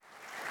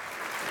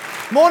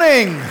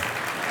Morning.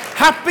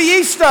 Happy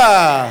Easter.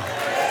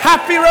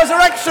 Happy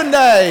Resurrection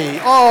Day.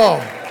 Oh,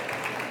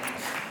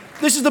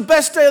 this is the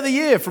best day of the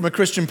year from a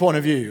Christian point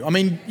of view. I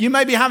mean, you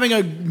may be having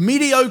a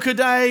mediocre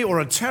day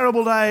or a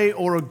terrible day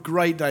or a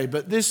great day,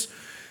 but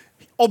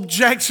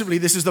objectively,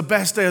 this is the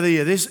best day of the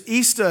year. This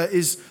Easter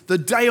is the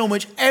day on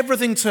which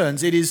everything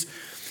turns. It is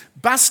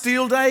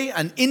Bastille Day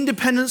and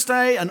Independence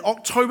Day and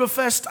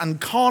Oktoberfest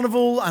and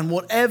Carnival and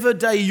whatever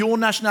day your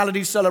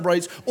nationality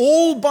celebrates,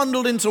 all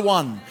bundled into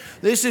one.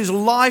 This is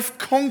life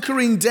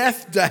conquering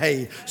death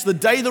day. It's the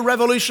day the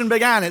revolution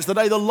began. It's the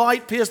day the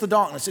light pierced the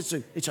darkness.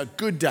 It's a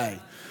good day.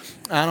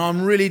 And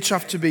I'm really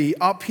chuffed to be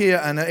up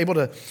here and able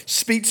to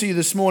speak to you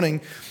this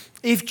morning.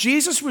 If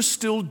Jesus was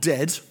still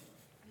dead,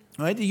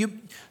 right?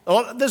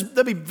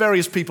 There'll be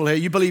various people here.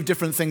 You believe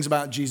different things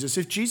about Jesus.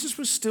 If Jesus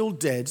was still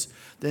dead,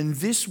 then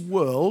this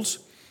world,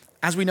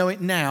 as we know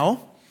it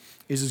now,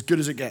 is as good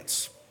as it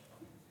gets.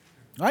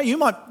 Right? You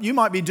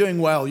might be doing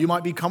well. You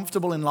might be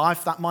comfortable in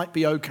life. That might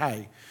be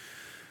okay.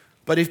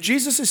 But if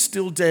Jesus is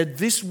still dead,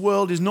 this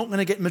world is not going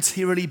to get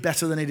materially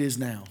better than it is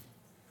now.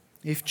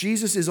 If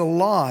Jesus is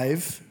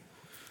alive,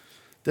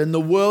 then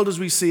the world as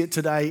we see it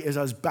today is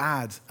as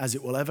bad as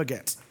it will ever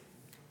get.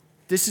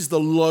 This is the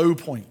low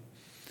point.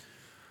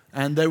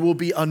 And there will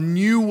be a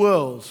new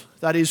world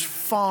that is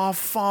far,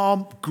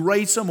 far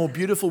greater, more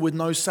beautiful, with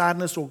no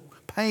sadness or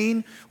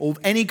pain or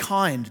any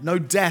kind, no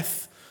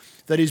death,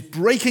 that is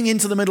breaking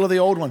into the middle of the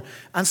old one.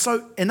 And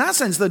so in that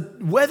sense,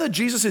 whether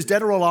Jesus is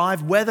dead or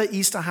alive, whether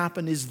Easter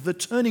happened is the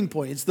turning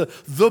point. It's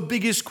the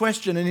biggest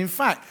question. And in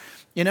fact,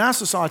 in our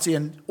society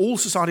and all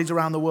societies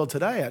around the world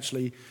today,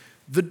 actually,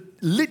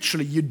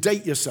 literally you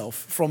date yourself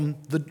from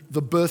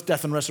the birth,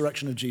 death, and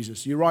resurrection of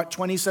Jesus. You write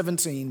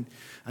 2017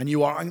 and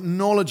you are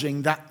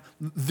acknowledging that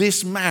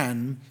this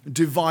man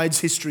divides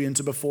history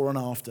into before and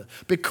after.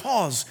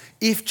 Because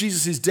if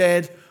Jesus is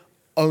dead,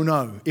 oh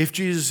no. If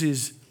Jesus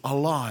is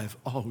alive,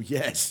 oh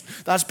yes.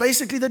 That's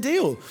basically the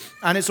deal.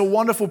 And it's a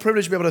wonderful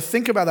privilege to be able to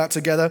think about that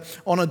together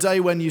on a day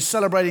when you're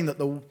celebrating that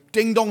the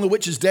ding dong, the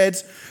witch is dead,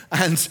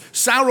 and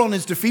Sauron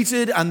is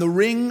defeated, and the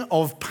ring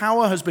of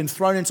power has been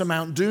thrown into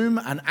Mount Doom,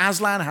 and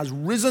Aslan has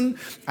risen,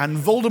 and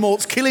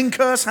Voldemort's killing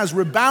curse has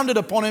rebounded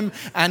upon him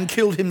and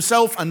killed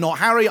himself and not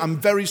Harry. I'm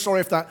very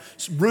sorry if that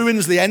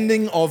ruins the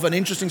ending of an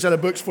interesting set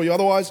of books for you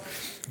otherwise.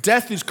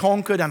 Death is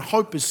conquered and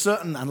hope is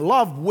certain and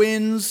love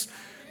wins.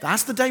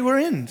 That's the day we're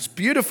in. It's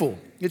beautiful.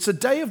 It's a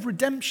day of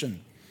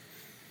redemption.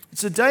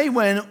 It's a day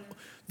when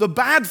the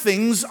bad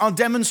things are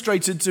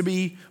demonstrated to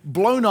be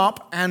blown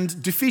up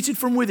and defeated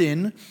from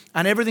within,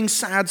 and everything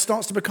sad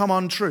starts to become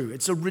untrue.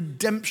 It's a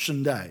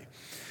redemption day.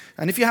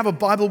 And if you have a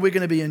Bible, we're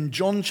going to be in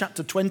John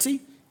chapter 20,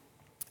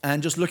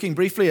 and just looking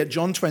briefly at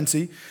John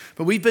 20.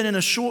 But we've been in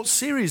a short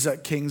series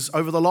at King's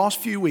over the last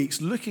few weeks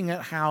looking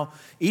at how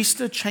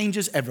Easter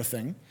changes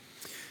everything.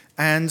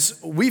 And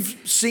we've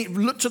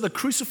looked at the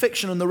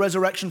crucifixion and the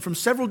resurrection from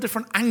several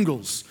different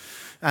angles.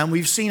 And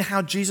we've seen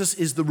how Jesus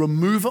is the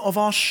remover of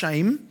our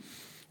shame.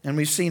 And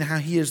we've seen how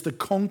he is the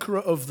conqueror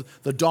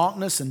of the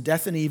darkness and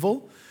death and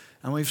evil.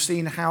 And we've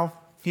seen how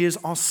he is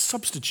our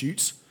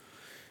substitute.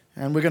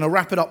 And we're going to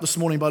wrap it up this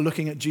morning by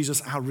looking at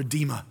Jesus, our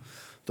Redeemer,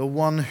 the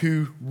one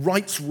who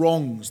rights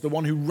wrongs, the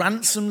one who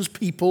ransoms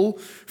people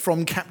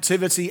from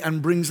captivity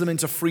and brings them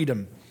into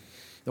freedom,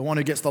 the one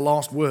who gets the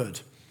last word.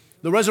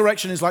 The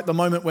resurrection is like the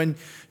moment when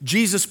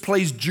Jesus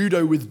plays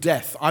judo with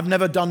death. I've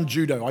never done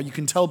judo. You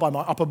can tell by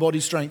my upper body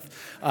strength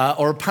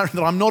or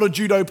apparently that I'm not a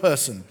judo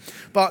person.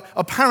 But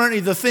apparently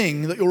the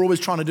thing that you're always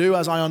trying to do,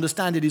 as I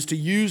understand it, is to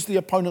use the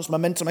opponent's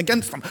momentum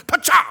against them.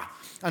 Pacha!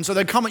 And so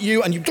they come at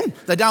you and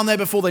they're down there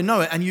before they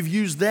know it, and you've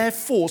used their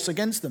force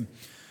against them.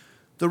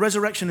 The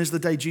resurrection is the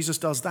day Jesus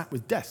does that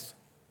with death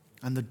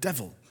and the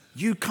devil.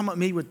 You come at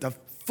me with the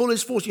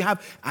fullest force you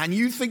have and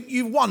you think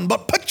you've won,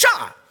 but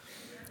pacha!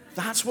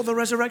 That's what the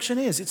resurrection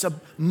is. It's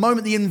a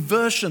moment, the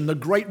inversion, the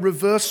great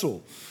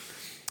reversal.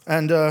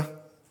 And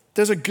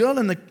there's a girl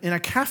in a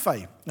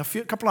cafe a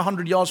couple of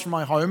hundred yards from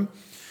my home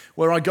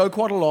where I go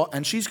quite a lot,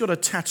 and she's got a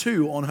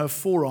tattoo on her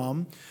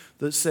forearm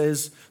that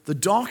says, "The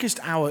darkest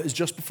hour is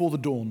just before the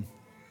dawn."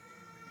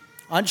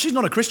 And she's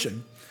not a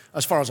Christian,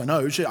 as far as I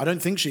know. I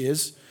don't think she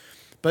is.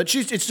 But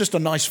it's just a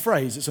nice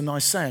phrase. It's a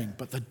nice saying.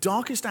 But the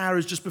darkest hour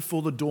is just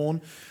before the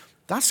dawn.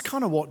 That's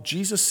kind of what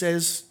Jesus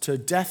says to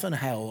death and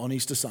hell on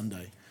Easter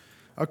Sunday.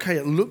 Okay,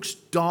 it looks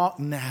dark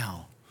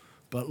now,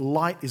 but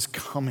light is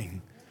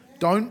coming.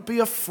 Don't be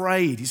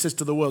afraid, he says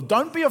to the world.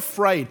 Don't be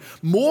afraid.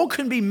 More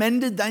can be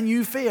mended than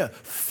you fear.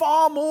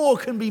 Far more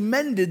can be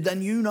mended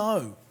than you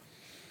know.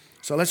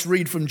 So let's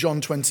read from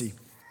John 20,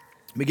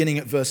 beginning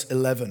at verse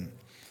 11.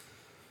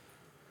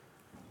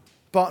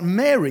 But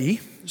Mary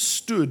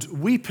stood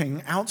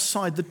weeping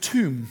outside the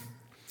tomb.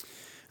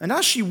 And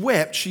as she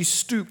wept, she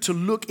stooped to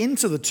look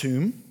into the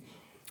tomb,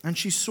 and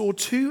she saw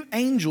two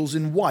angels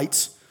in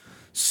white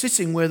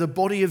sitting where the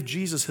body of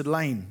Jesus had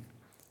lain,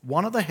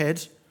 one at the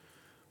head,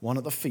 one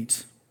at the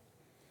feet.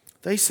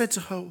 They said to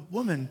her,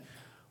 "Woman,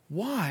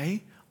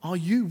 why are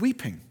you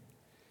weeping?"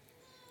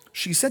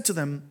 She said to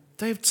them,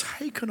 "They have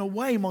taken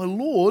away my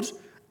Lord,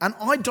 and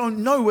I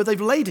don't know where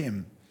they've laid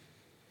him."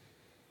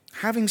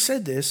 Having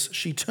said this,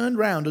 she turned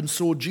round and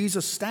saw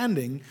Jesus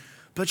standing,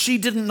 but she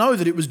didn't know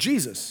that it was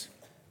Jesus.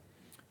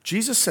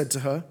 Jesus said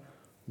to her,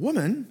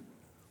 "Woman,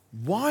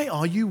 why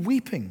are you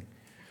weeping?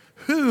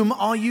 Whom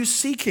are you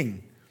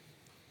seeking?"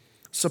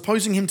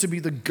 Supposing him to be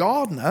the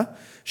gardener,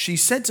 she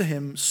said to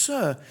him,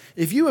 "Sir,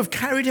 if you have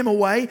carried him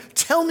away,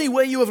 tell me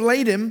where you have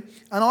laid him,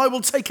 and I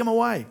will take him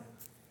away."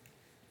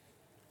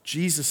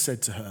 Jesus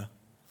said to her,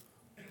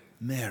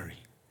 "Mary."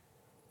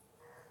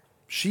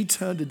 She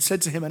turned and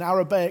said to him in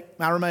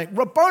Aramaic,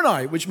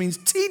 "Rabboni," which means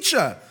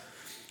teacher.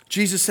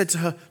 Jesus said to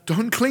her,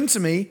 "Don't cling to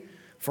me,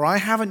 for I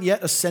haven't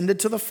yet ascended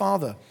to the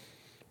Father.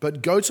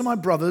 But go to my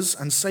brothers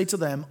and say to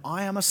them,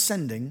 I am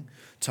ascending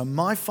to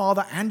my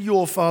Father and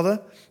your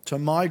Father, to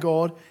my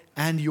God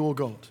and your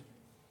God."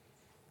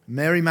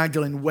 Mary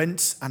Magdalene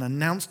went and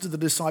announced to the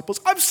disciples,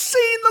 "I've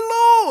seen the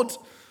Lord,"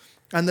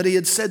 and that he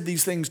had said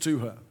these things to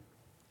her.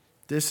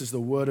 This is the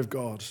word of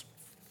God.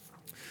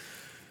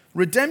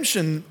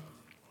 Redemption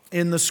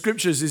in the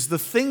scriptures is the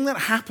thing that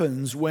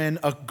happens when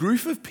a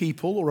group of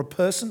people or a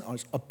person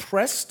is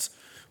oppressed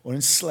or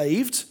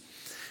enslaved,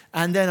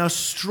 and then a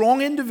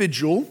strong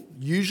individual,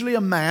 usually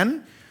a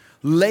man,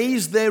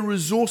 lays their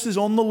resources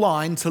on the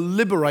line to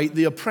liberate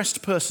the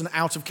oppressed person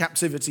out of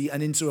captivity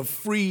and into a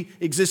free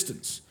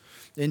existence,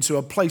 into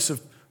a place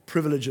of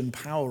privilege and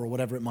power or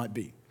whatever it might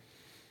be.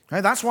 Okay,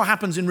 that's what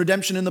happens in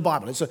redemption in the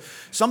Bible. It's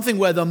something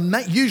where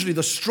usually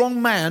the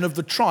strong man of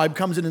the tribe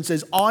comes in and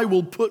says, "I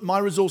will put my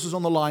resources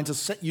on the line to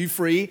set you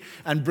free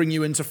and bring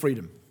you into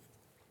freedom."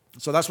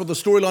 So that's what the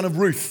storyline of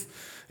Ruth.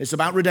 It's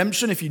about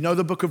redemption. If you know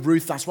the book of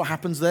Ruth, that's what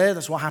happens there.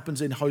 That's what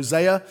happens in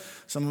Hosea.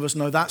 Some of us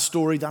know that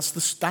story.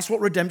 That's what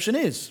redemption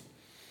is.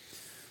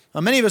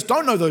 Now, many of us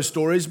don't know those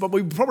stories, but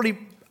we've probably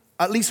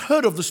at least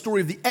heard of the story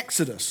of the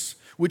Exodus,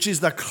 which is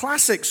the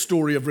classic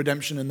story of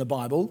redemption in the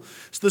Bible.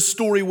 It's the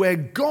story where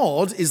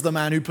God is the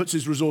man who puts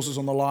his resources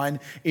on the line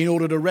in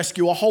order to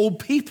rescue a whole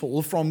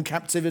people from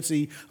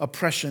captivity,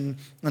 oppression,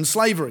 and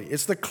slavery.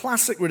 It's the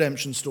classic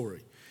redemption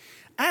story.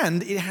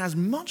 And it has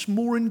much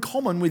more in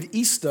common with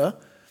Easter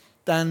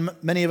than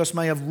many of us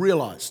may have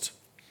realized.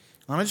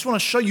 And I just want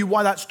to show you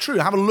why that's true.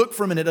 Have a look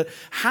for a minute at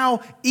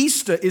how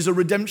Easter is a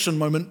redemption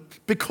moment,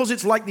 because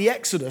it's like the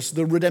Exodus,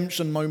 the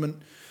redemption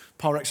moment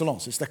par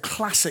excellence. It's the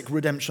classic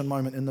redemption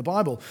moment in the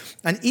Bible.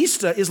 And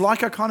Easter is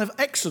like a kind of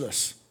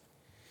Exodus.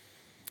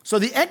 So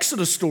the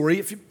Exodus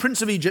story,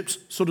 Prince of Egypt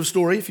sort of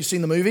story, if you've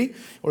seen the movie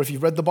or if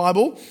you've read the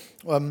Bible,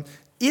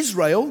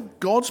 Israel,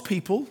 God's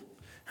people,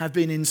 have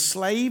been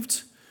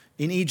enslaved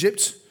in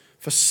Egypt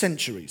for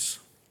centuries.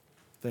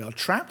 They are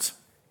trapped,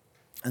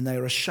 and they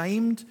are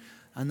ashamed,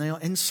 and they are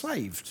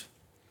enslaved.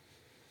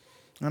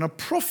 And a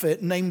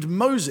prophet named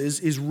Moses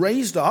is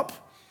raised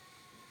up,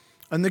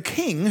 and the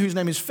king, whose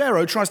name is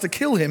Pharaoh, tries to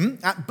kill him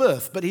at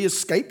birth, but he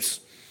escapes.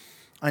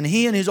 And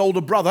he and his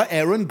older brother,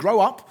 Aaron, grow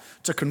up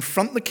to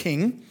confront the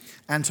king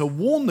and to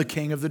warn the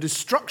king of the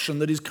destruction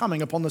that is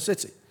coming upon the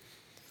city.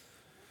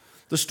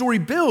 The story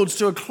builds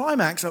to a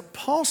climax at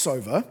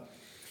Passover,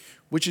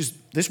 which is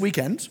this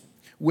weekend,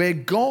 where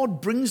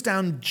God brings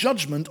down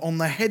judgment on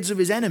the heads of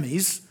his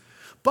enemies,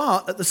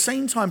 but at the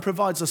same time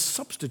provides a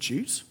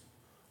substitute,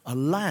 a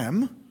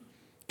lamb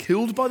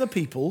killed by the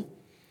people,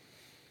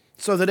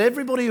 so that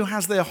everybody who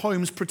has their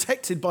homes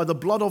protected by the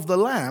blood of the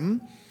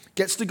lamb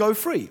gets to go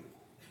free.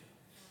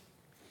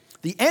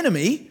 The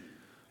enemy,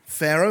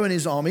 Pharaoh and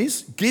his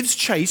armies, gives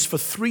chase for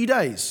 3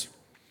 days.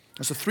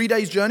 It's a 3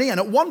 days journey, and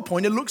at one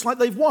point it looks like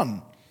they've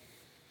won.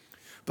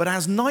 But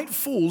as night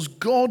falls,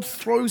 God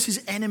throws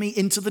his enemy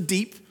into the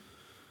deep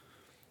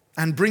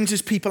and brings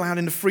his people out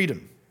into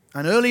freedom.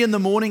 And early in the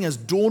morning, as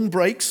dawn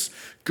breaks,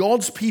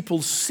 God's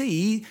people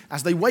see,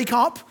 as they wake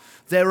up,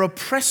 their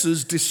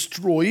oppressors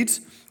destroyed,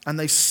 and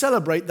they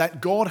celebrate that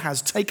God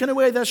has taken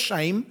away their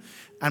shame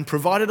and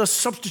provided a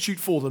substitute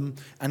for them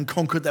and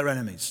conquered their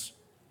enemies.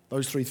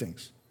 Those three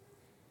things.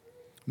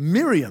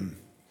 Miriam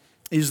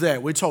is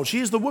there, we're told. She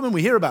is the woman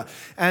we hear about.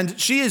 And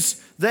she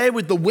is there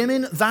with the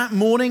women that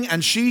morning,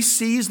 and she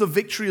sees the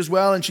victory as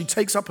well, and she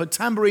takes up her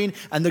tambourine,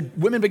 and the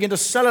women begin to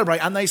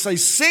celebrate, and they say,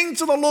 "Sing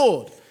to the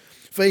Lord,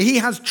 for he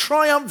has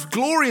triumphed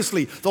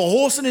gloriously. The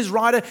horse and his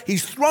rider,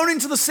 he's thrown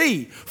into the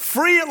sea.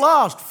 Free at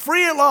last,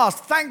 free at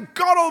last. Thank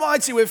God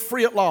Almighty, we're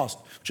free at last."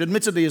 Which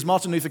admittedly is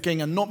Martin Luther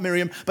King and not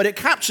Miriam, but it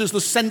captures the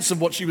sense of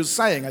what she was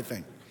saying, I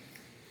think.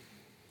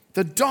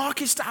 The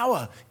darkest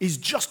hour is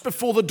just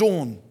before the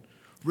dawn.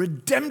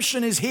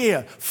 Redemption is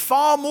here.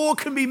 Far more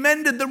can be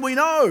mended than we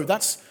know.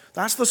 That's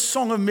the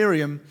song of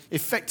Miriam,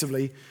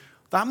 effectively,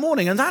 that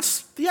morning. And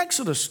that's the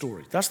Exodus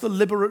story. That's the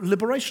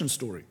liberation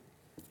story.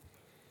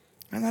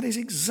 And that is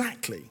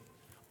exactly,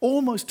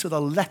 almost to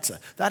the letter,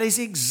 that is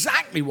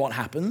exactly what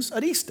happens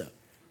at Easter.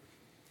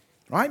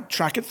 Right?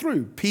 Track it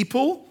through.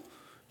 People,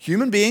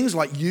 human beings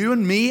like you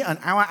and me and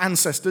our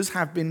ancestors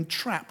have been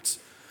trapped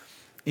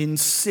in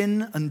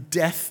sin and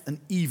death and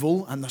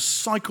evil and the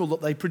cycle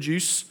that they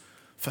produce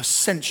for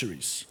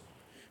centuries.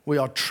 We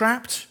are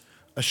trapped,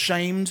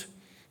 ashamed,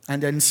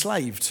 and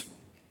enslaved.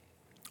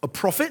 A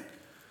prophet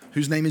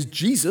whose name is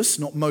Jesus,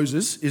 not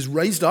Moses, is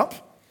raised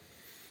up,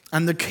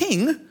 and the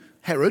king,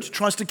 Herod,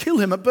 tries to kill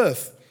him at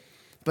birth,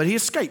 but he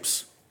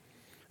escapes.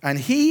 And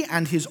he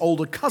and his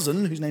older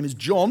cousin, whose name is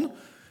John,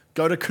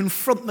 go to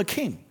confront the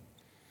king.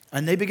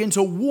 And they begin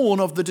to warn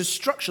of the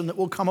destruction that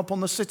will come upon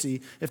the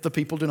city if the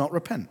people do not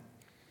repent.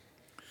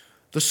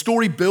 The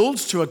story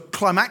builds to a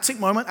climactic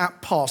moment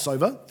at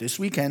Passover, this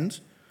weekend,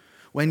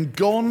 when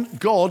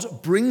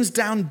God brings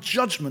down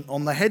judgment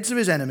on the heads of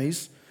his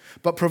enemies,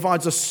 but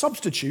provides a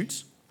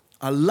substitute,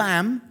 a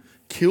lamb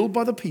killed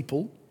by the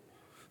people,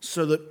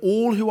 so that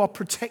all who are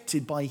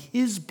protected by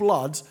his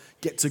blood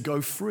get to go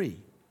free.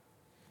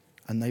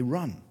 And they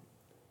run.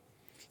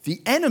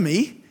 The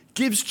enemy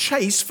gives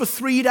chase for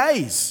 3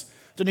 days.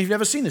 Don't know if you've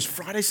ever seen this.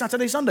 Friday,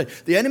 Saturday, Sunday.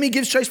 The enemy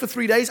gives chase for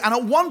 3 days, and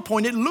at one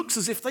point it looks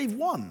as if they've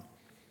won.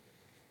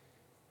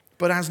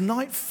 But as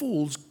night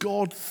falls,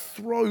 God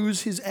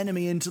throws his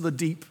enemy into the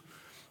deep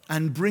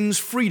and brings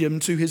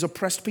freedom to his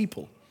oppressed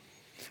people.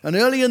 And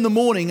early in the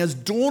morning, as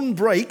dawn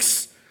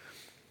breaks,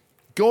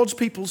 God's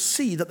people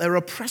see that their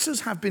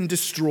oppressors have been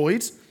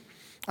destroyed,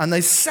 and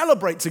they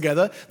celebrate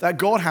together that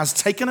God has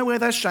taken away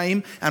their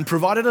shame and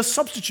provided a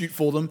substitute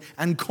for them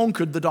and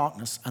conquered the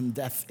darkness and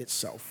death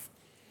itself.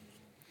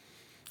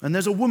 And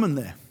there's a woman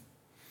there.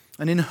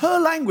 And in her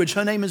language,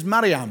 her name is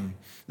Maryam.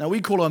 Now, we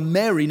call her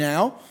Mary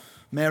now,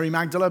 Mary of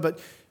Magdala,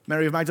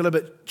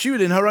 but she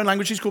would, in her own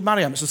language, she's called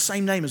Maryam. It's the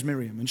same name as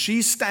Miriam. And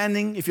she's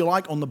standing, if you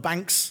like, on the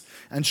banks,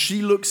 and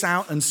she looks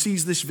out and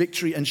sees this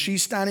victory, and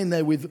she's standing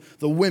there with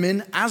the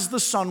women as the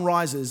sun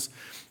rises,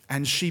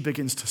 and she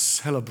begins to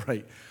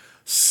celebrate.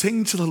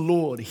 Sing to the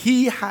Lord.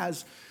 He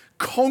has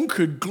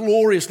conquered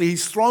gloriously.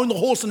 He's thrown the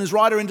horse and his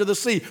rider into the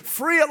sea.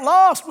 Free at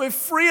last. We're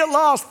free at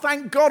last.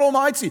 Thank God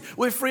Almighty.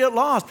 We're free at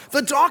last.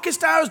 The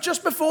darkest hour is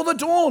just before the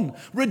dawn.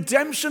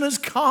 Redemption has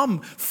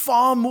come.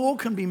 Far more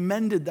can be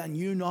mended than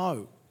you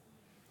know.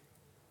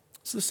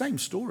 It's the same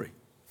story.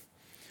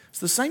 It's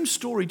the same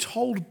story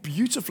told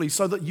beautifully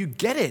so that you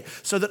get it.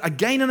 So that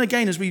again and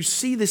again, as we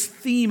see this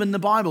theme in the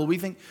Bible, we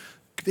think,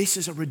 this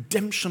is a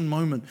redemption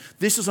moment.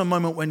 This is a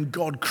moment when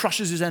God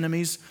crushes his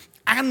enemies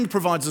and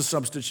provides a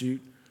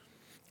substitute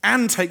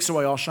and takes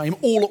away our shame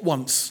all at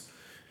once,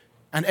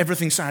 and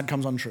everything sad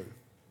comes untrue.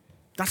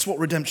 That's what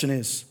redemption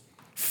is.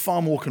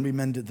 Far more can be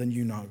mended than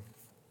you know.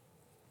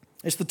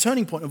 It's the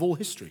turning point of all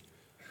history.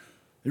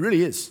 It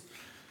really is.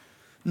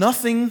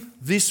 Nothing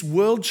this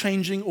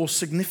world-changing or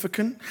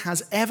significant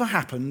has ever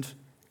happened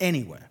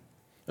anywhere.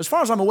 As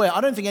far as I'm aware,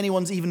 I don't think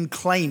anyone's even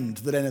claimed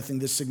that anything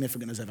this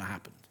significant has ever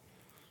happened.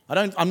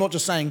 I'm not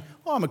just saying,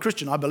 oh, I'm a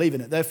Christian, I believe in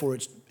it, therefore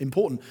it's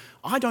important.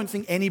 I don't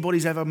think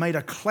anybody's ever made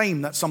a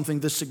claim that something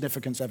this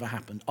significant ever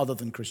happened other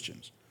than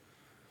Christians.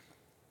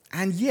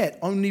 And yet,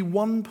 only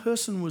one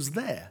person was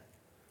there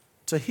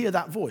to hear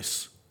that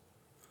voice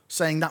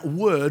saying that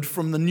word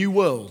from the new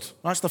world.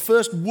 That's the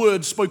first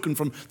word spoken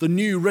from the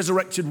new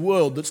resurrected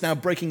world that's now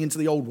breaking into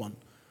the old one.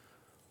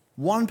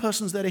 One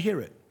person's there to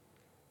hear it.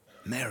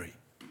 Mary.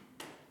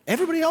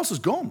 Everybody else is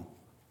gone.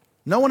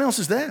 No one else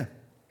is there.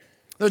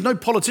 There's no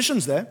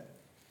politicians there.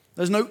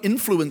 There's no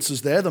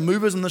influencers there. The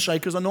movers and the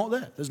shakers are not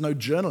there. There's no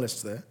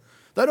journalists there.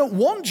 They don't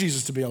want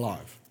Jesus to be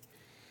alive.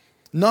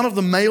 None of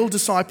the male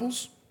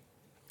disciples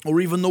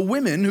or even the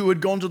women who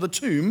had gone to the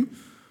tomb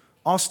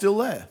are still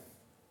there.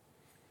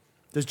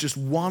 There's just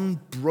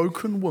one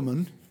broken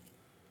woman,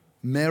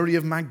 Mary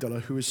of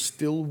Magdala, who is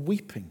still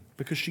weeping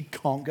because she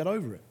can't get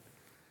over it.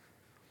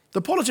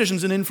 The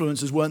politicians and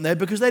influencers weren't there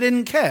because they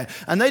didn't care,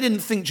 and they didn't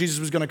think Jesus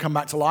was going to come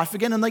back to life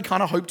again, and they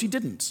kind of hoped he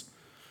didn't.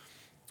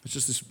 It's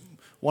just this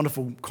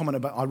wonderful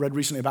comment I read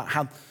recently about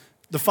how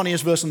the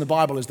funniest verse in the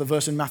Bible is the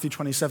verse in Matthew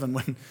 27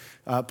 when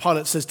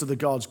Pilate says to the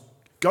guards,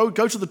 go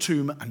to the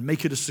tomb and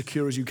make it as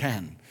secure as you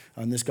can.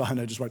 And this guy I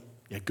know just wrote,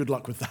 yeah, good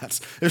luck with that.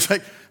 It was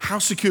like, how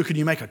secure can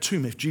you make a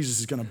tomb if Jesus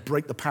is going to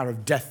break the power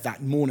of death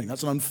that morning?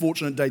 That's an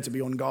unfortunate day to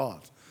be on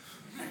guard.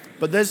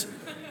 But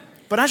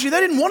actually, they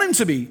didn't want him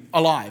to be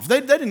alive. They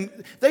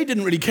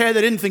didn't really care.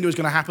 They didn't think it was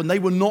going to happen. They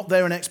were not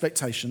there in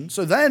expectation,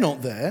 so they're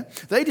not there.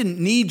 They didn't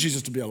need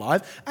Jesus to be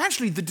alive.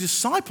 Actually, the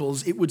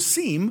disciples, it would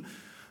seem,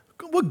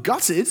 were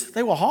gutted.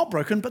 They were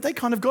heartbroken, but they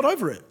kind of got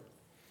over it.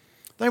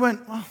 They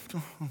went, oh,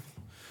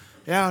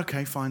 yeah,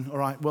 okay, fine, all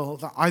right. Well,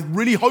 I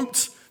really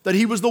hoped that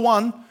he was the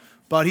one,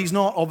 but he's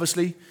not,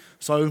 obviously.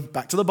 So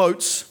back to the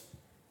boats.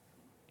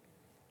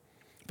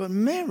 But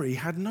Mary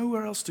had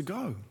nowhere else to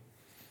go.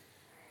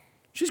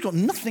 She's got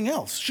nothing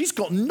else. She's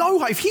got no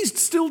hope. If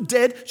he's still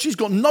dead, she's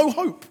got no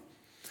hope.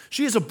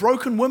 She is a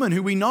broken woman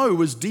who we know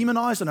was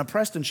demonized and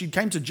oppressed, and she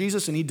came to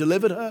Jesus and he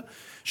delivered her.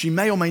 She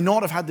may or may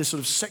not have had this sort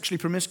of sexually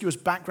promiscuous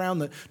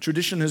background that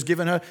tradition has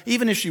given her.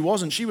 Even if she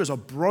wasn't, she was a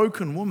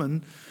broken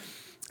woman.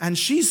 And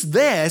she's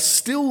there,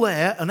 still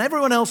there, and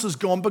everyone else has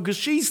gone because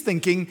she's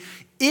thinking,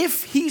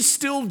 if he's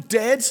still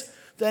dead,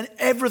 then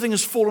everything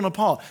has fallen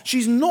apart.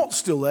 She's not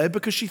still there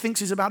because she thinks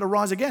he's about to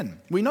rise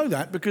again. We know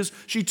that because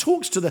she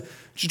talks to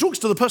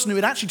the person who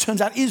it actually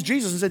turns out is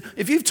Jesus and said,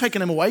 if you've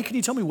taken him away, can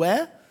you tell me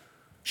where?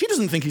 She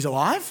doesn't think he's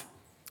alive.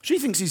 She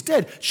thinks he's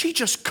dead. She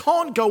just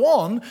can't go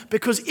on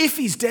because if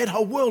he's dead,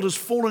 her world has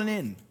fallen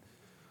in.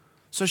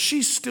 So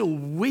she's still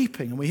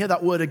weeping, and we hear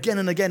that word again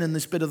and again in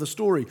this bit of the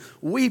story.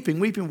 Weeping,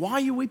 weeping. Why are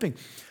you weeping?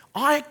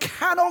 I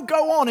cannot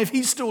go on if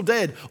he's still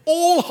dead.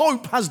 All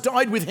hope has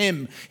died with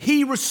him.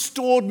 He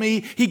restored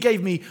me. He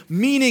gave me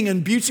meaning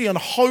and beauty and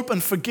hope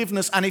and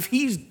forgiveness. And if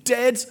he's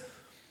dead,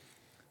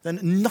 then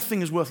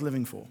nothing is worth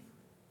living for.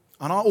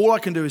 And all I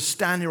can do is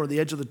stand here at the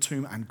edge of the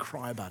tomb and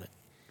cry about it.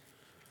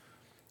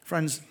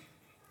 Friends,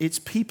 it's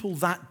people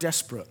that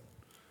desperate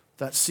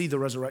that see the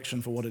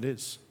resurrection for what it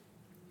is.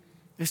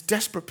 It's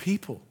desperate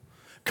people.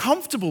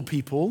 Comfortable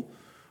people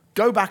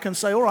go back and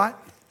say, all right,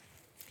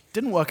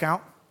 didn't work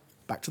out,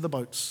 back to the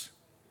boats.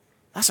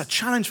 That's a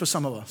challenge for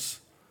some of us.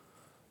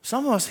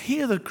 Some of us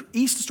hear the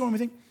Easter story and we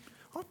think,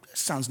 oh, that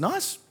sounds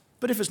nice.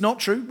 But if it's not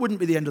true, wouldn't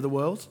be the end of the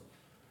world.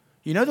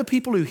 You know the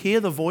people who hear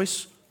the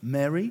voice,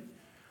 Mary?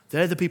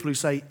 They're the people who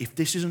say, if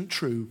this isn't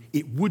true,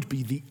 it would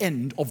be the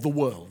end of the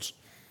world.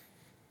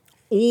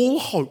 All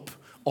hope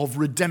of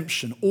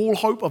redemption, all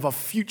hope of a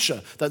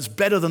future that's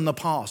better than the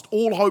past,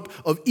 all hope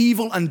of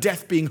evil and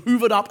death being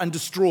hoovered up and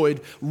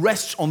destroyed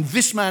rests on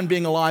this man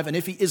being alive, and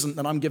if he isn't,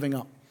 then I'm giving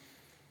up.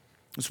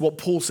 It's what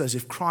Paul says,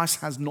 if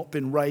Christ has not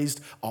been raised,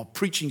 our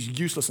preaching is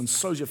useless and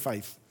so's your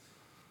faith.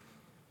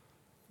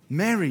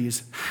 Mary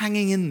is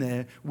hanging in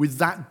there with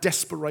that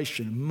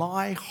desperation.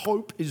 My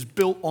hope is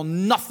built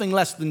on nothing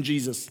less than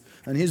Jesus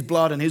and his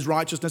blood and his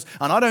righteousness.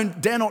 And I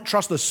dare not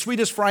trust the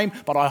sweetest frame,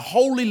 but I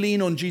wholly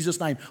lean on Jesus'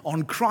 name.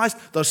 On Christ,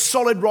 the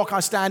solid rock I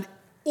stand.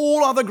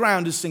 All other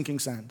ground is sinking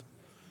sand.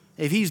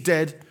 If he's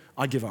dead,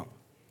 I give up.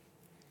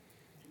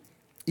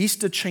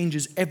 Easter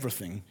changes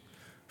everything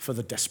for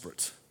the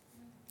desperate.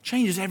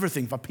 Changes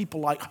everything for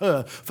people like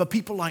her, for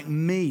people like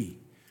me.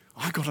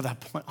 I got to that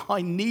point.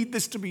 I need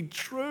this to be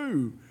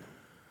true.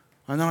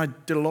 And then I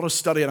did a lot of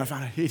study and I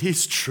found it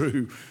is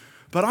true.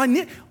 But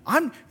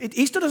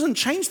Easter doesn't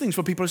change things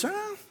for people who say,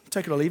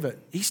 take it or leave it.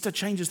 Easter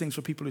changes things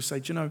for people who say,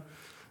 do you know,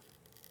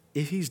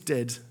 if he's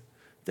dead,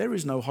 there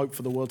is no hope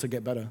for the world to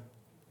get better.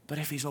 But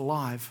if he's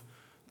alive,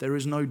 there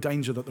is no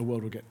danger that the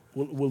world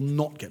will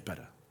not get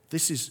better.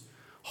 This is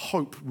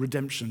hope,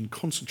 redemption,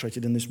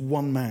 concentrated in this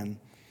one man.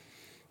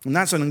 And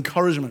that's an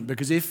encouragement,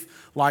 because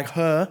if, like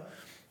her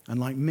and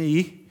like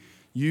me,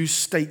 you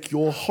stake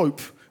your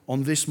hope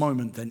on this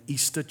moment, then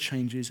Easter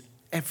changes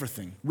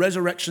everything.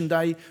 Resurrection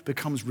Day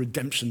becomes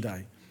redemption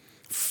day.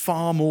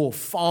 Far more,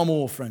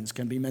 friends,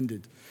 can be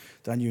mended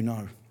than you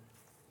know.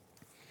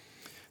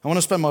 I want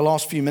to spend my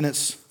last few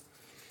minutes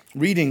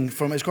reading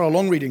from, it's got a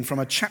long reading from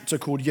a chapter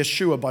called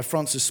Yeshua by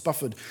Francis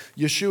Spufford.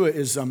 Yeshua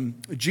is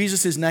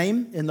Jesus'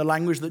 name in the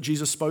language that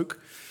Jesus spoke.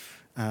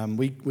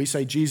 We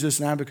say Jesus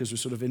now because we're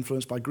sort of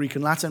influenced by Greek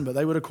and Latin, but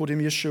they would have called him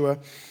Yeshua.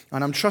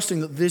 And I'm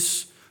trusting that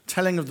this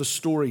telling of the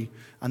story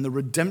and the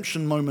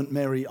redemption moment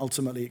Mary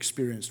ultimately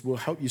experienced will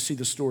help you see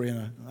the story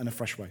in a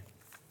fresh way.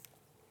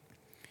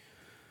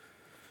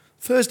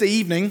 Thursday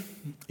evening,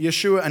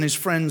 Yeshua and his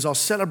friends are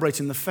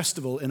celebrating the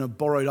festival in a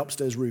borrowed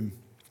upstairs room.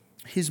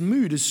 His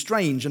mood is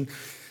strange, and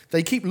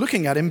they keep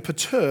looking at him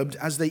perturbed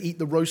as they eat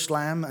the roast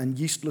lamb and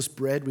yeastless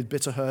bread with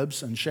bitter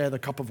herbs and share the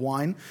cup of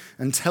wine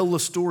and tell the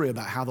story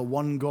about how the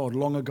one God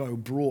long ago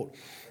brought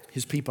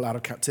his people out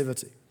of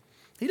captivity.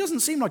 He doesn't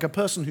seem like a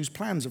person whose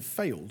plans have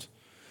failed.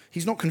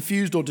 He's not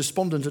confused or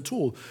despondent at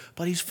all,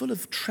 but he's full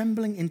of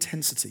trembling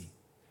intensity.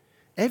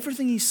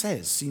 Everything he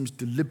says seems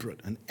deliberate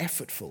and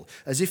effortful,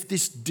 as if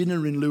this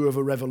dinner in lieu of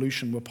a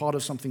revolution were part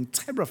of something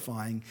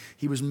terrifying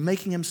he was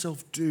making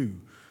himself do,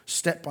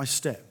 step by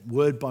step,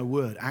 word by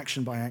word,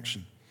 action by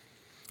action.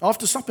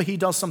 After supper, he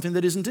does something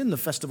that isn't in the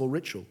festival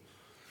ritual.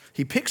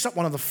 He picks up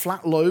one of the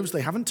flat loaves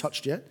they haven't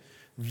touched yet.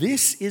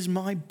 "This is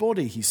my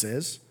body," he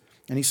says,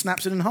 and he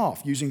snaps it in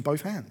half using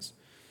both hands.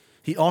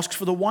 He asks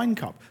for the wine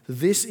cup.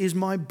 "This is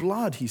my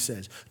blood," he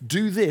says.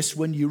 "Do this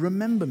when you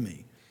remember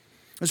me."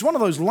 It's one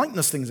of those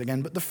likeness things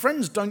again, but the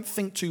friends don't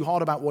think too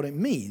hard about what it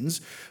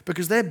means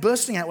because they're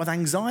bursting out with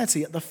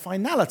anxiety at the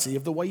finality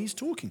of the way he's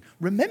talking.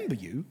 Remember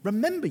you?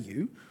 Remember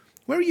you?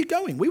 Where are you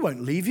going? We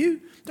won't leave you.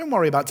 Don't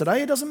worry about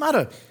today. It doesn't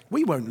matter.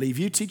 We won't leave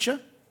you,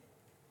 teacher.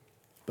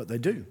 But they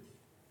do.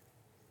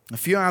 A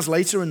few hours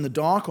later, in the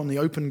dark, on the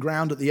open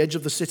ground at the edge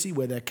of the city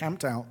where they're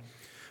camped out,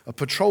 a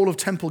patrol of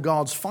temple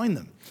guards find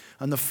them.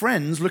 And the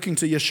friends, looking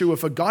to Yeshua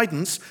for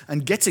guidance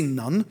and getting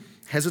none,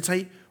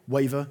 hesitate,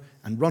 waver,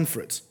 and run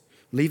for it,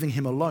 leaving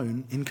him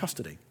alone in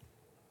custody.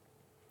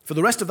 For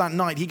the rest of that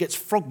night, he gets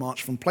frog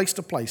marched from place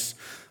to place,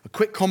 a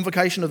quick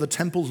convocation of the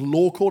temple's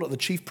law court at the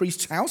chief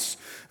priest's house,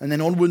 and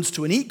then onwards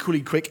to an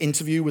equally quick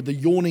interview with the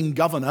yawning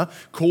governor,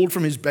 called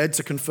from his bed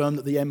to confirm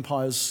that the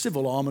empire's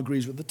civil arm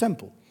agrees with the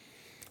temple.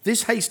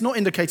 This haste not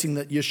indicating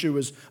that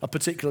Yeshua's a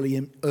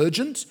particularly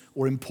urgent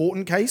or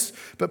important case,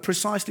 but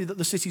precisely that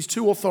the city's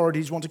two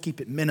authorities want to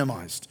keep it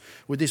minimized,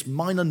 with this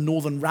minor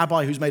northern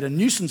rabbi who's made a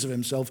nuisance of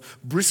himself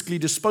briskly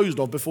disposed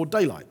of before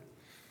daylight.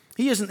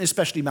 He isn't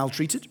especially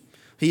maltreated.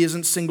 He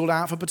isn't singled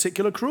out for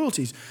particular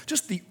cruelties.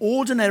 Just the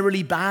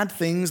ordinarily bad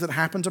things that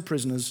happen to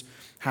prisoners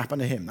happen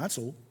to him, that's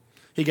all.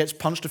 He gets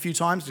punched a few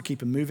times to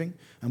keep him moving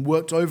and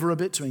worked over a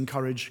bit to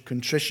encourage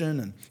contrition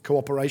and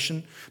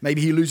cooperation.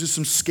 Maybe he loses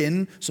some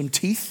skin, some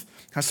teeth,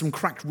 has some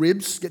cracked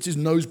ribs, gets his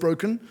nose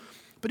broken,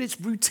 but it's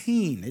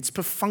routine, it's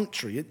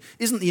perfunctory. It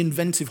isn't the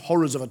inventive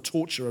horrors of a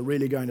torturer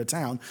really going to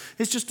town.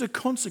 It's just a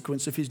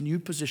consequence of his new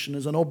position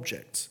as an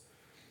object,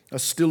 a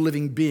still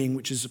living being,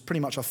 which is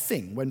pretty much a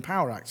thing when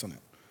power acts on it.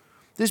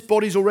 This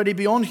body's already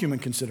beyond human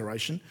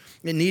consideration.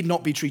 It need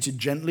not be treated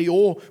gently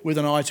or with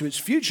an eye to its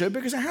future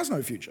because it has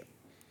no future.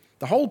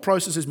 The whole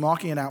process is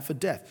marking it out for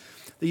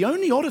death. The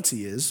only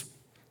oddity is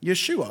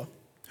Yeshua,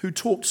 who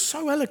talked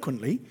so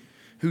eloquently,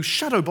 who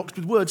shadowboxed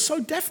with words so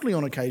deftly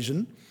on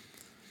occasion,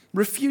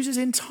 refuses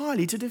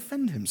entirely to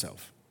defend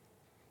himself.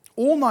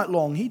 All night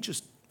long, he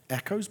just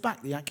echoes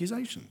back the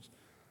accusations.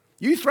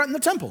 You threaten the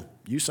temple.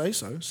 You say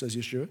so, says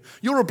Yeshua.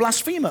 You're a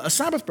blasphemer, a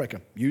Sabbath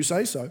breaker. You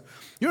say so.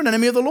 You're an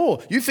enemy of the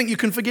law. You think you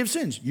can forgive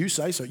sins. You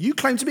say so. You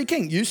claim to be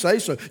king. You say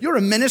so. You're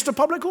a menace to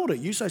public order.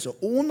 You say so.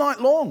 All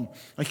night long,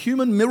 a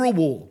human mirror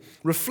wall,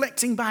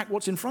 reflecting back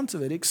what's in front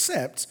of it,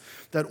 except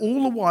that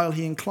all the while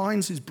he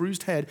inclines his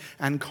bruised head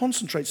and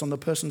concentrates on the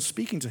person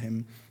speaking to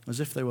him as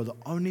if they were the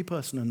only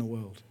person in the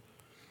world.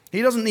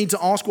 He doesn't need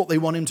to ask what they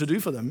want him to do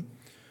for them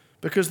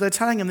because they're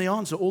telling him the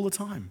answer all the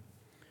time.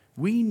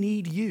 We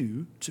need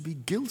you to be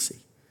guilty.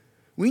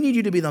 We need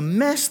you to be the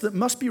mess that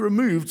must be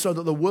removed so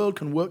that the world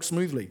can work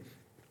smoothly.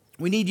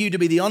 We need you to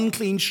be the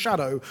unclean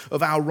shadow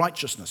of our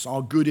righteousness,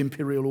 our good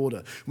imperial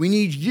order. We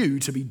need you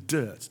to be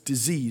dirt,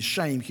 disease,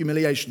 shame,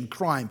 humiliation,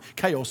 crime,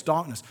 chaos,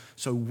 darkness,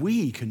 so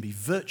we can be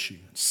virtue,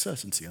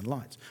 certainty, and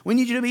light. We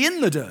need you to be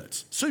in the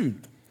dirt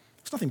soon.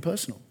 It's nothing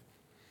personal.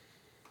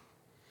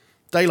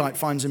 Daylight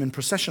finds him in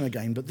procession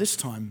again, but this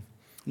time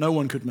no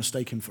one could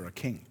mistake him for a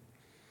king.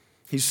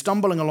 He's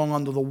stumbling along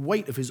under the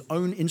weight of his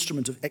own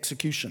instrument of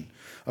execution,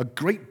 a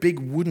great big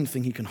wooden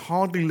thing he can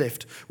hardly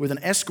lift with an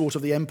escort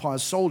of the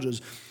empire's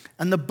soldiers.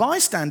 And the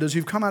bystanders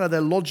who've come out of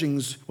their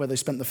lodgings where they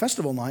spent the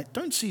festival night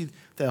don't see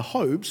their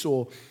hopes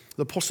or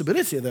the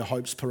possibility of their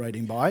hopes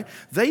parading by.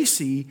 They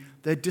see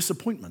their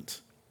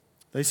disappointment.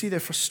 They see their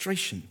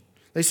frustration.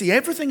 They see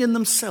everything in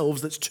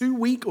themselves that's too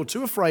weak or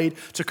too afraid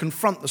to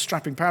confront the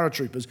strapping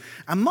paratroopers.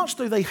 And much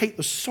though they hate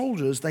the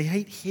soldiers, they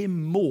hate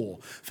him more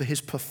for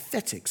his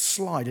pathetic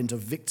slide into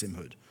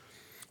victimhood.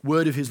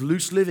 Word of his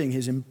loose living,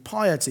 his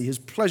impiety, his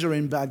pleasure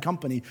in bad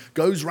company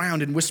goes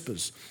round in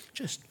whispers.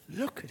 Just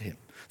look at him.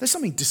 There's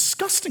something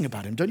disgusting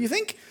about him, don't you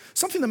think?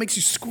 Something that makes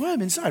you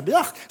squirm inside.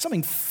 Ugh,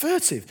 something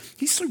furtive.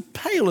 He's so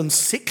pale and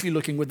sickly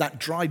looking with that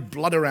dried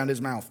blood around his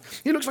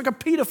mouth. He looks like a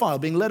paedophile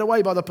being led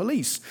away by the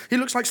police. He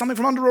looks like something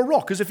from under a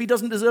rock, as if he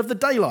doesn't deserve the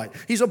daylight.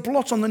 He's a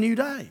blot on the new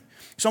day.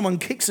 Someone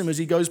kicks him as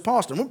he goes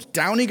past, and whoops,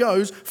 down he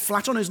goes,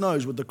 flat on his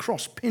nose with the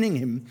cross pinning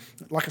him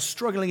like a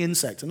struggling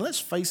insect. And let's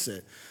face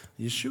it,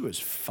 Yeshua's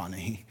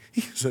funny.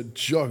 He's a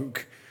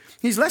joke.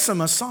 He's less a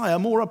Messiah,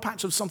 more a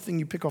patch of something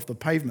you pick off the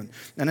pavement.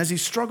 And as he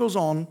struggles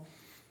on,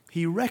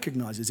 he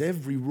recognizes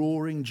every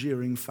roaring,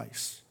 jeering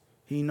face.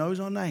 He knows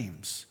our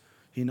names.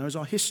 He knows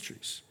our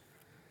histories.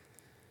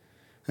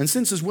 And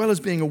since as well as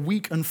being a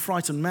weak and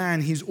frightened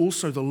man, he's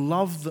also the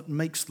love that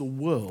makes the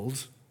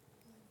world,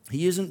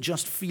 he isn't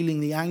just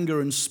feeling the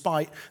anger and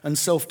spite and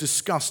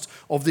self-disgust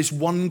of this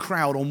one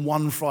crowd on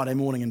one Friday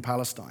morning in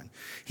Palestine.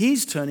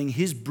 He's turning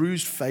his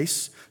bruised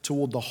face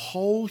toward the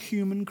whole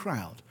human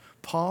crowd,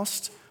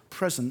 past,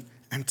 present,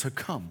 and to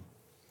come,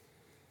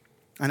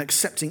 and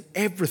accepting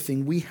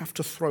everything we have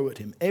to throw at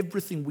him,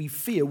 everything we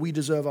fear we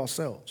deserve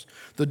ourselves.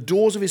 The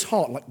doors of his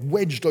heart like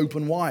wedged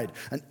open wide,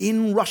 and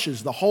in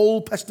rushes the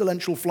whole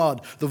pestilential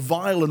flood, the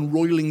vile and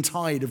roiling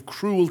tide of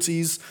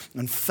cruelties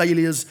and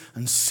failures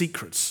and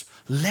secrets.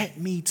 Let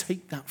me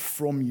take that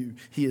from you,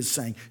 he is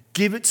saying.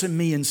 Give it to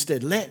me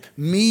instead. Let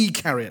me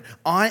carry it.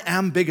 I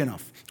am big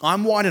enough.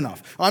 I'm wide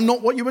enough. I'm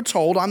not what you were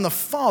told. I'm the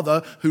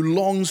father who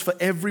longs for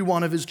every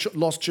one of his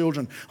lost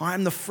children. I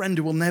am the friend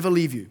who will never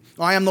leave you.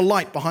 I am the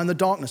light behind the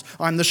darkness.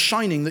 I am the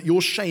shining that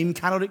your shame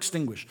cannot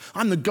extinguish.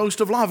 I'm the ghost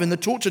of love in the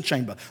torture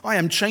chamber. I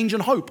am change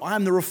and hope. I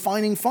am the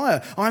refining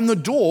fire. I am the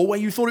door where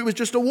you thought it was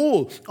just a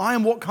wall. I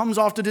am what comes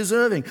after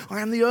deserving.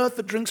 I am the earth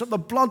that drinks up the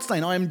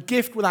bloodstain. I am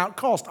gift without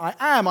cost. I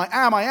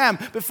am.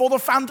 Before the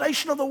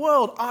foundation of the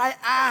world, I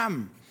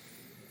am.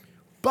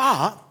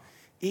 But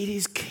it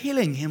is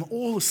killing him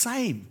all the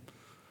same.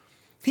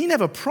 He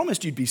never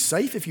promised you'd be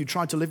safe if you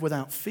tried to live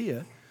without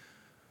fear.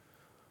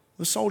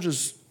 The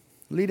soldiers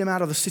lead him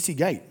out of the city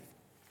gate,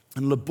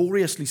 and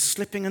laboriously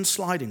slipping and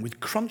sliding with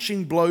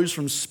crunching blows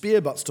from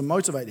spear butts to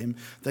motivate him,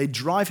 they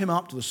drive him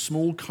up to the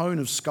small cone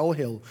of Skull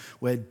Hill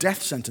where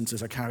death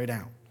sentences are carried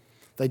out.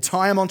 They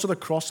tie him onto the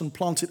cross and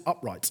plant it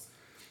upright.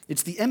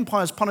 It's the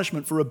empire's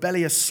punishment for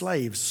rebellious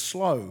slaves,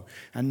 slow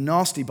and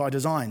nasty by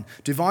design,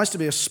 devised to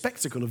be a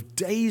spectacle of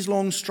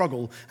days-long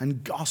struggle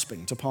and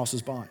gasping to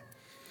passers-by.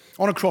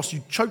 On a cross,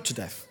 you choke to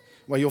death,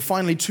 where you're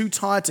finally too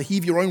tired to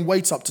heave your own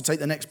weight up to take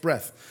the next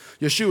breath.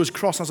 Yeshua's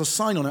cross has a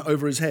sign on it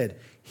over his head.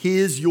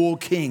 Here's your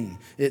king,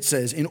 it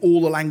says, in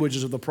all the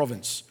languages of the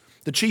province.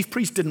 The chief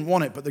priest didn't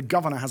want it, but the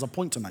governor has a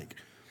point to make.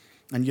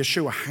 And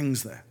Yeshua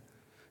hangs there.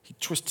 He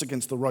twists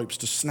against the ropes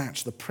to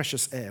snatch the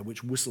precious air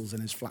which whistles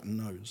in his flattened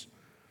nose.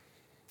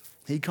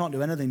 He can't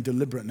do anything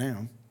deliberate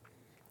now.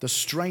 The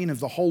strain of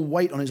the whole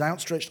weight on his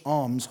outstretched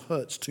arms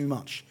hurts too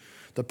much.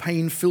 The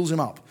pain fills him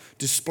up,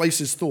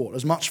 displaces thought,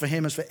 as much for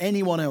him as for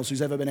anyone else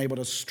who's ever been able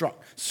to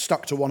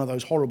stuck to one of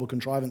those horrible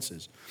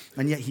contrivances.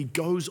 And yet he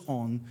goes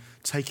on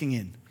taking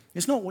in.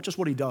 It's not just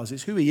what he does,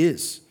 it's who he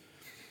is.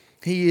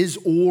 He is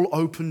all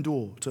open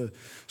door to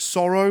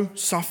sorrow,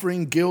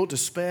 suffering, guilt,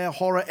 despair,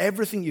 horror,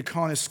 everything you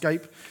can't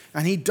escape.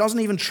 And he doesn't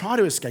even try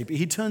to escape it.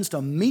 He turns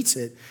to meet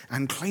it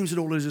and claims it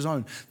all as his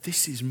own.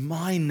 This is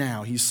mine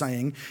now, he's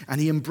saying, and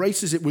he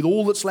embraces it with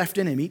all that's left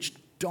in him, each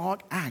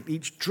dark act,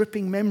 each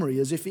dripping memory,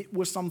 as if it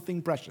were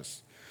something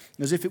precious,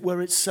 as if it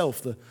were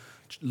itself the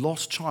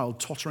lost child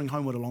tottering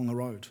homeward along the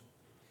road.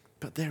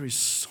 But there is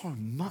so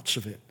much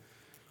of it.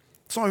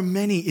 So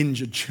many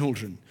injured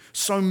children,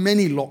 so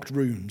many locked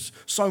rooms,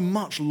 so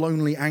much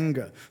lonely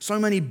anger, so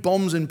many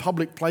bombs in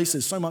public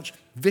places, so much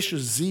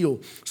vicious zeal,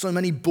 so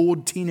many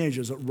bored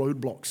teenagers at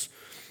roadblocks,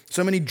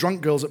 so many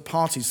drunk girls at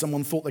parties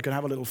someone thought they could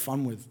have a little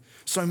fun with,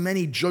 so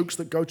many jokes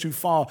that go too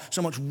far,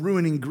 so much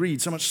ruining greed,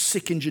 so much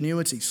sick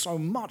ingenuity, so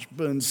much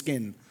burned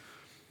skin.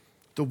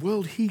 The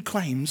world he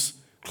claims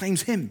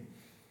him.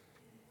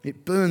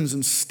 It burns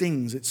and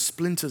stings, it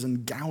splinters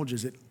and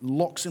gouges, it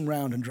locks him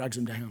round and drags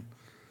him down.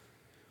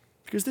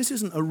 Because this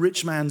isn't a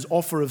rich man's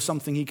offer of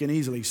something he can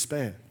easily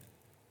spare.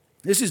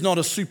 This is not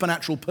a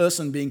supernatural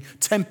person being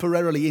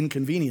temporarily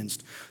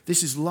inconvenienced.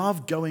 This is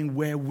love going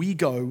where we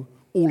go,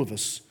 all of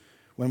us,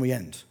 when we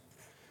end.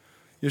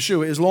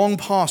 Yeshua is long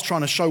past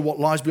trying to show what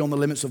lies beyond the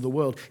limits of the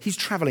world. He's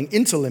traveling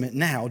into limit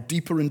now,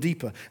 deeper and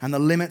deeper, and the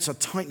limits are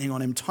tightening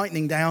on him,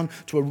 tightening down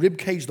to a rib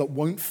cage that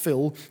won't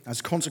fill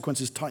as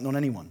consequences tighten on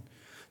anyone.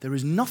 There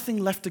is nothing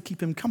left to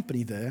keep him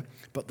company there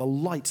but the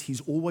light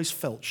he's always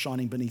felt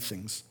shining beneath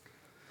things.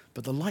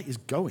 But the light is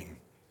going.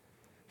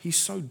 He's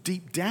so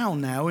deep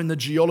down now in the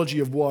geology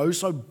of woe,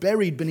 so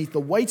buried beneath the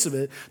weight of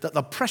it, that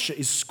the pressure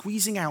is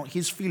squeezing out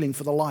his feeling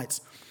for the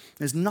light.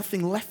 There's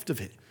nothing left of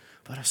it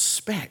but a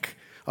speck,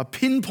 a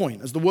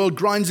pinpoint as the world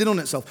grinds in on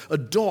itself, a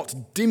dot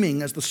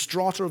dimming as the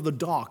strata of the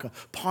dark are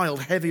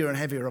piled heavier and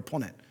heavier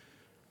upon it.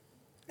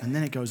 And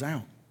then it goes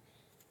out.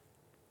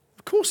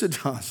 Of course it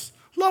does.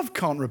 Love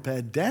can't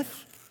repair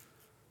death.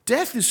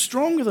 Death is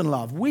stronger than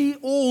love. We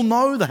all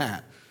know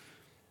that.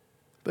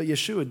 But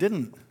Yeshua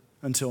didn't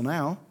until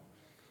now.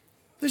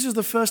 This is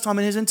the first time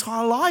in his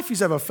entire life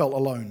he's ever felt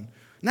alone.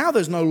 Now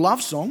there's no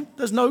love song.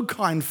 There's no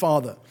kind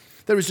father.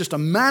 There is just a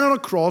man on a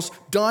cross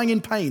dying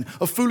in pain,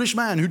 a foolish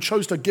man who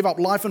chose to give up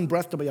life and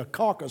breath to be a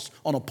carcass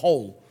on a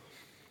pole.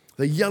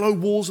 The yellow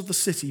walls of the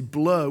city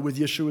blur with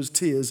Yeshua's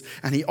tears,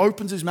 and he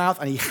opens his mouth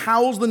and he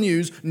howls the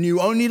news, new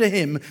only to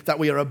him, that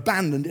we are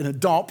abandoned in a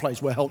dark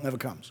place where help never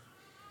comes.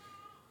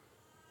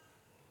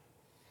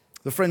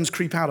 The friends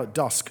creep out at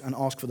dusk and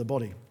ask for the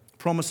body,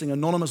 promising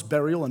anonymous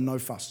burial and no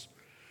fuss.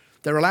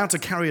 They're allowed to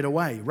carry it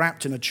away,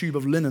 wrapped in a tube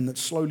of linen that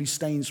slowly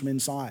stains from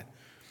inside.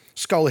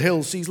 Skull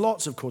Hill sees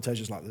lots of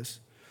corteges like this.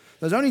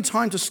 There's only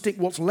time to stick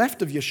what's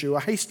left of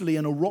Yeshua hastily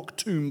in a rock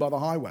tomb by the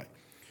highway.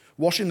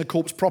 Washing the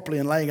corpse properly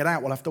and laying it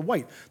out will have to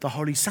wait. The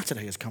Holy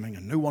Saturday is coming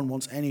and no one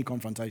wants any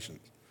confrontations.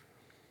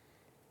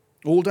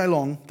 All day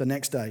long, the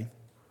next day,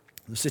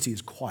 the city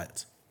is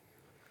quiet.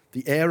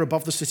 The air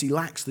above the city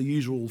lacks the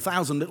usual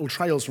 1,000 little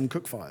trails from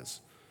cook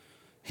fires.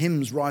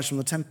 Hymns rise from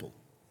the temple.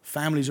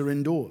 Families are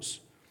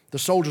indoors. The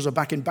soldiers are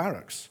back in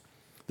barracks.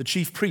 The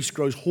chief priest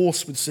grows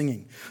hoarse with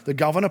singing. The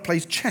governor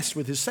plays chess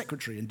with his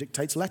secretary and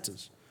dictates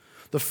letters.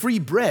 The free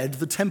bread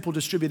the temple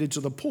distributed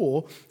to the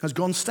poor has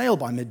gone stale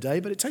by midday,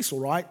 but it tastes all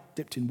right,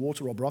 dipped in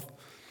water or broth.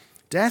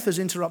 Death has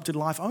interrupted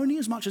life only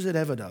as much as it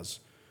ever does.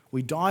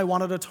 We die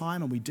one at a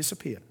time and we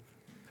disappear.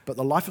 But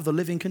the life of the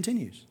living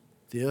continues.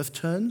 The earth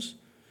turns.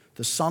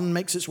 The sun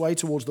makes its way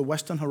towards the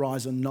western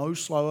horizon no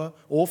slower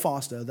or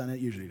faster than it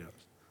usually does.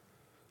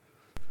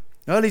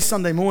 Early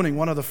Sunday morning,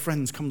 one of the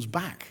friends comes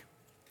back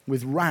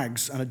with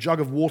rags and a jug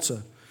of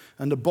water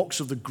and a box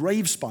of the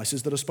grave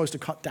spices that are supposed to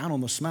cut down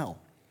on the smell.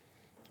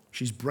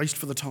 She's braced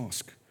for the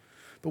task.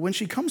 But when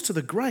she comes to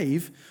the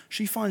grave,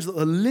 she finds that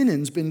the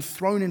linen's been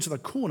thrown into the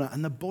corner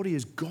and the body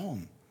is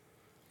gone.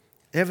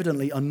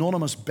 Evidently,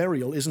 anonymous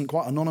burial isn't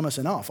quite anonymous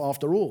enough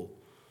after all.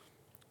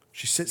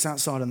 She sits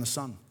outside in the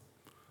sun.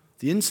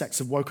 The insects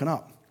have woken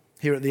up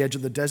here at the edge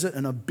of the desert,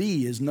 and a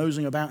bee is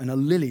nosing about in a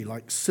lily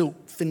like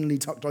silk thinly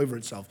tucked over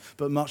itself,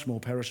 but much more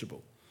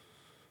perishable.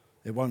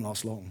 It won't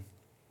last long.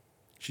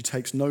 She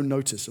takes no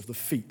notice of the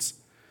feet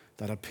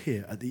that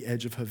appear at the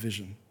edge of her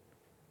vision.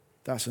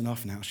 That's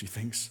enough now, she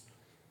thinks.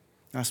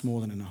 That's more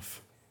than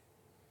enough.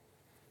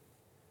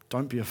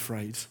 Don't be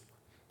afraid,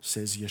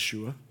 says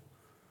Yeshua.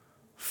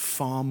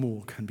 Far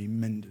more can be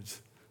mended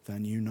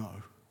than you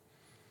know.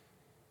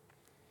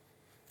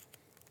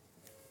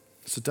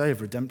 It's a day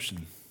of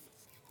redemption.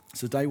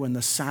 It's a day when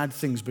the sad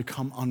things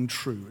become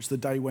untrue. It's the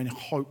day when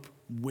hope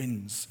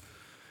wins.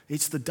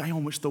 It's the day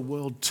on which the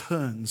world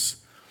turns.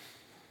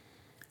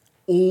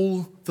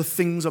 All the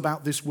things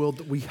about this world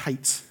that we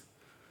hate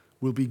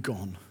will be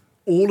gone.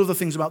 All of the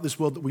things about this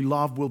world that we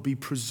love will be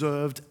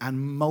preserved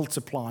and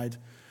multiplied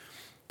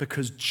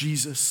because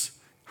Jesus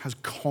has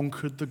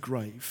conquered the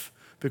grave.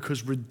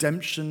 because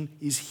redemption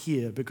is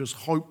here, because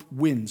hope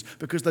wins,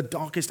 because the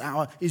darkest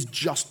hour is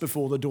just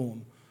before the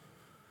dawn,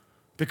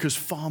 because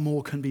far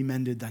more can be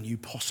mended than you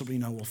possibly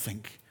know or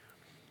think.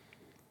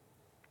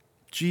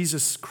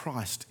 Jesus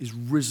Christ is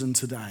risen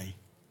today.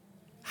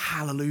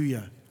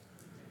 Hallelujah.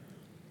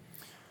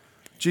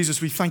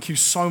 Jesus, we thank you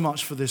so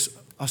much for this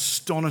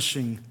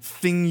astonishing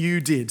thing you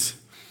did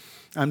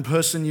and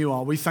person you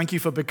are. We thank you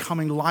for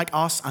becoming like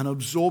us and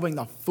absorbing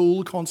the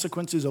full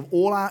consequences of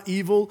all our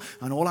evil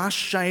and all our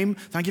shame.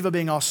 Thank you for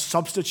being our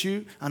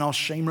substitute and our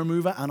shame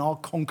remover and our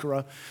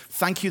conqueror.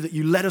 Thank you that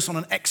you led us on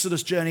an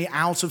Exodus journey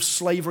out of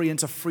slavery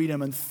into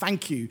freedom. And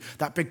thank you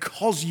that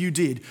because you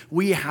did,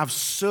 we have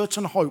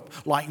certain hope,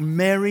 like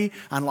Mary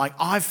and like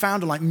I've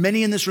found and like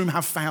many in this room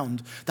have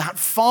found, that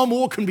far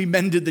more can be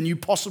mended than you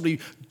possibly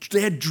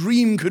their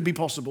dream could be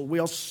possible. We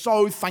are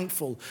so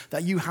thankful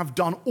that you have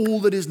done all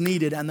that is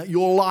needed and that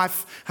your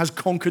life has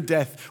conquered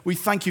death. We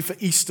thank you for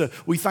Easter.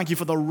 We thank you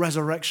for the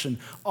resurrection.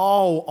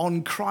 Oh,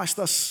 on Christ,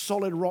 the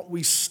solid rock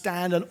we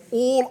stand, and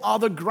all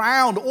other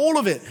ground, all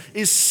of it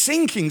is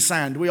sinking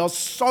sand. We are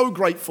so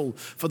grateful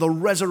for the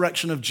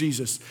resurrection of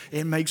Jesus.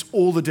 It makes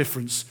all the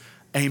difference.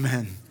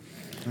 Amen.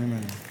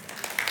 Amen.